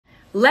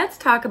Let's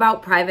talk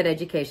about private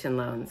education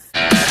loans.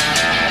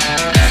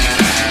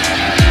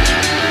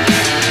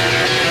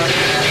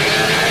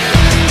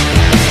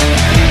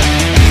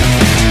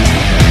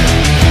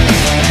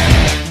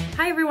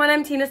 Hi everyone,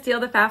 I'm Tina Steele,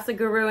 the FAFSA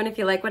Guru, and if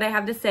you like what I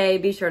have to say,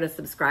 be sure to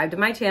subscribe to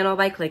my channel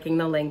by clicking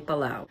the link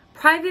below.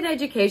 Private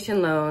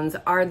education loans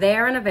are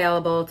there and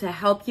available to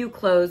help you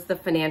close the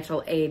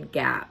financial aid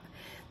gap.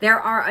 There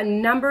are a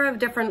number of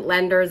different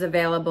lenders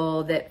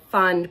available that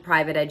fund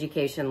private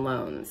education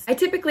loans. I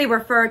typically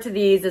refer to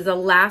these as a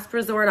last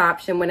resort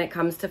option when it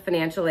comes to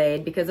financial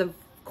aid because of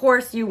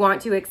course you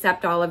want to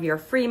accept all of your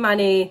free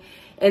money,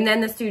 and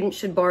then the student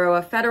should borrow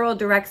a federal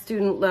direct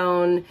student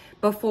loan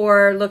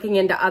before looking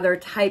into other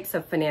types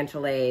of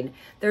financial aid.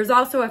 There's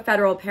also a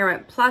federal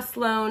Parent Plus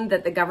loan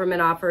that the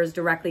government offers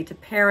directly to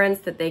parents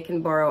that they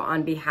can borrow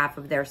on behalf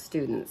of their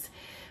students.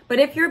 But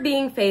if you're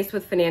being faced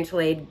with financial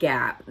aid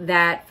gap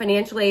that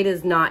financial aid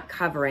is not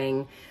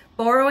covering,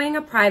 borrowing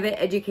a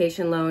private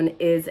education loan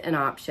is an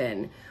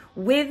option.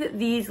 With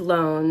these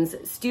loans,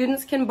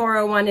 students can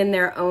borrow one in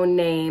their own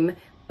name,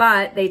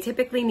 but they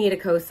typically need a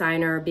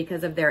cosigner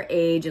because of their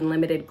age and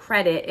limited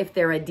credit if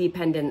they're a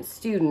dependent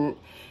student.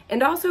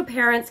 And also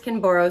parents can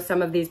borrow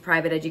some of these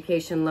private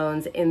education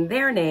loans in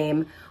their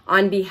name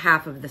on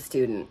behalf of the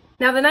student.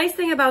 Now, the nice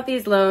thing about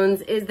these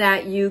loans is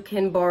that you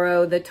can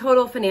borrow the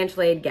total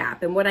financial aid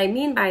gap. And what I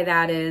mean by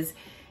that is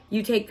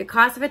you take the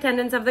cost of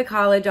attendance of the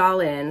college all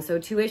in, so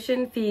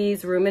tuition,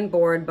 fees, room and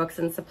board, books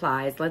and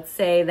supplies. Let's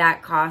say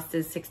that cost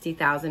is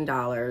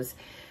 $60,000.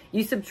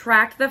 You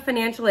subtract the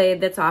financial aid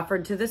that's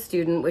offered to the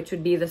student, which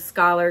would be the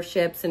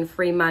scholarships and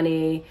free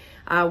money,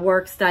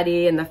 work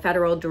study, and the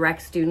federal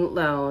direct student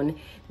loan.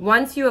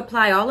 Once you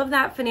apply all of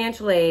that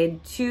financial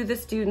aid to the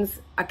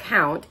student's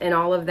account and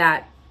all of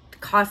that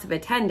cost of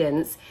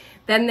attendance,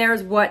 then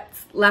there's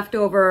what's left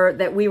over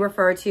that we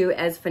refer to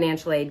as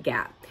financial aid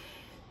gap.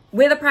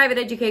 With a private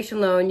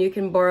education loan, you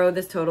can borrow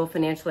this total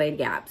financial aid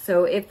gap.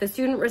 So if the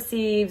student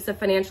receives a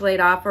financial aid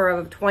offer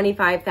of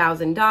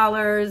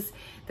 $25,000,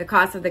 the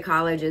cost of the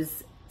college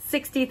is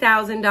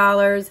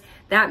 $60,000,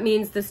 that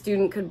means the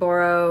student could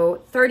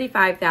borrow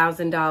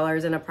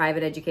 $35,000 in a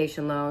private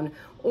education loan,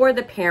 or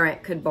the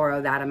parent could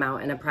borrow that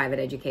amount in a private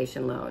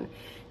education loan.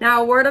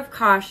 Now, a word of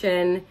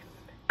caution,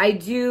 I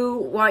do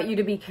want you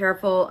to be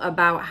careful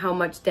about how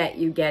much debt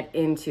you get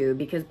into,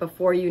 because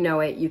before you know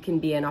it, you can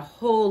be in a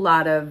whole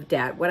lot of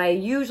debt. What I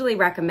usually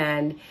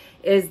recommend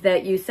is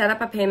that you set up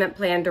a payment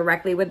plan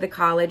directly with the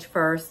college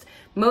first.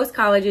 Most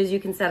colleges, you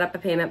can set up a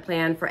payment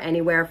plan for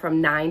anywhere from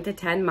 9 to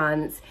 10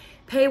 months.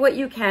 Pay what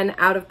you can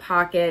out of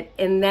pocket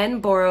and then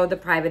borrow the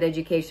private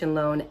education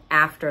loan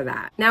after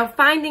that. Now,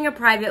 finding a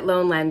private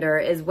loan lender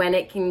is when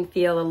it can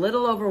feel a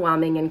little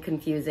overwhelming and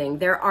confusing.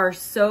 There are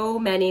so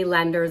many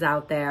lenders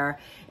out there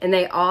and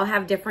they all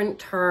have different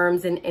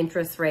terms and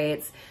interest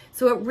rates.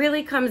 So it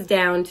really comes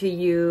down to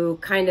you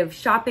kind of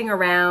shopping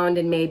around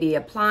and maybe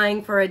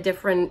applying for a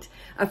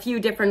few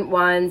different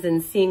ones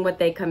and seeing what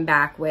they come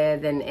back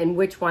with and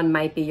which one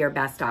might be your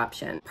best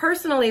option.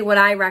 Personally, what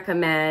I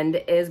recommend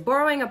is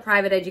borrowing a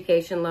private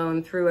education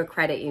loan through a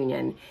credit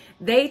union.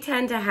 They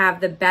tend to have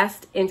the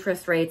best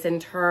interest rates and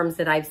terms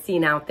that I've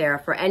seen out there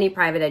for any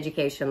private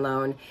education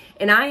loan.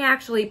 And I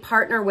actually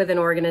partner with an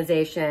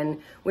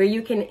organization where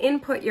you can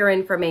input your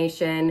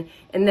information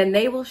and then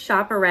they will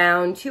shop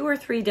around 2 or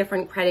 3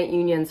 different credit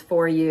unions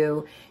for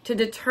you to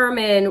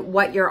determine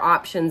what your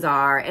options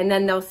are. And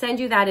then they'll send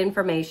you that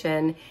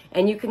information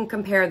and you can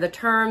compare the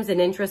terms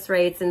and interest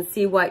rates and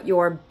see what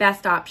your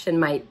best option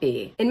might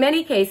be. In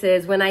many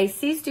cases, when I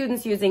see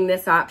students using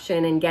this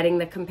option and getting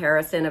the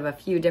comparison of a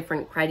few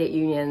different credit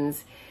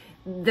unions,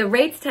 the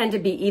rates tend to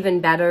be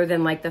even better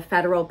than like the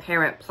federal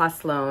Parent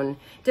Plus loan,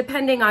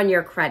 depending on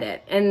your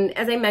credit. And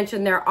as I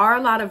mentioned, there are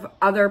a lot of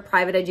other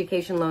private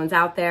education loans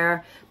out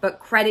there, but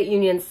credit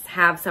unions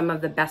have some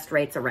of the best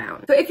rates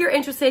around. So if you're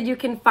interested, you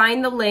can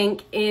find the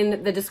link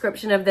in the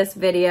description of this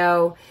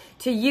video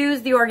to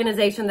use the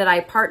organization that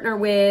I partner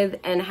with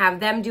and have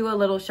them do a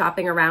little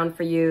shopping around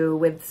for you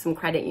with some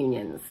credit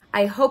unions.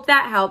 I hope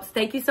that helps.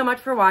 Thank you so much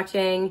for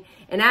watching.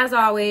 And as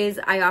always,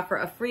 I offer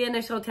a free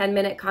initial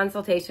 10-minute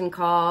consultation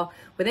call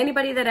with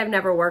anybody that I've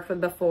never worked with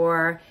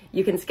before.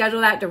 You can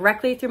schedule that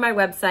directly through my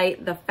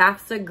website,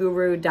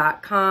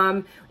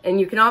 thefafsaguru.com. And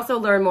you can also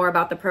learn more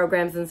about the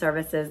programs and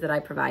services that I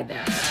provide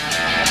there.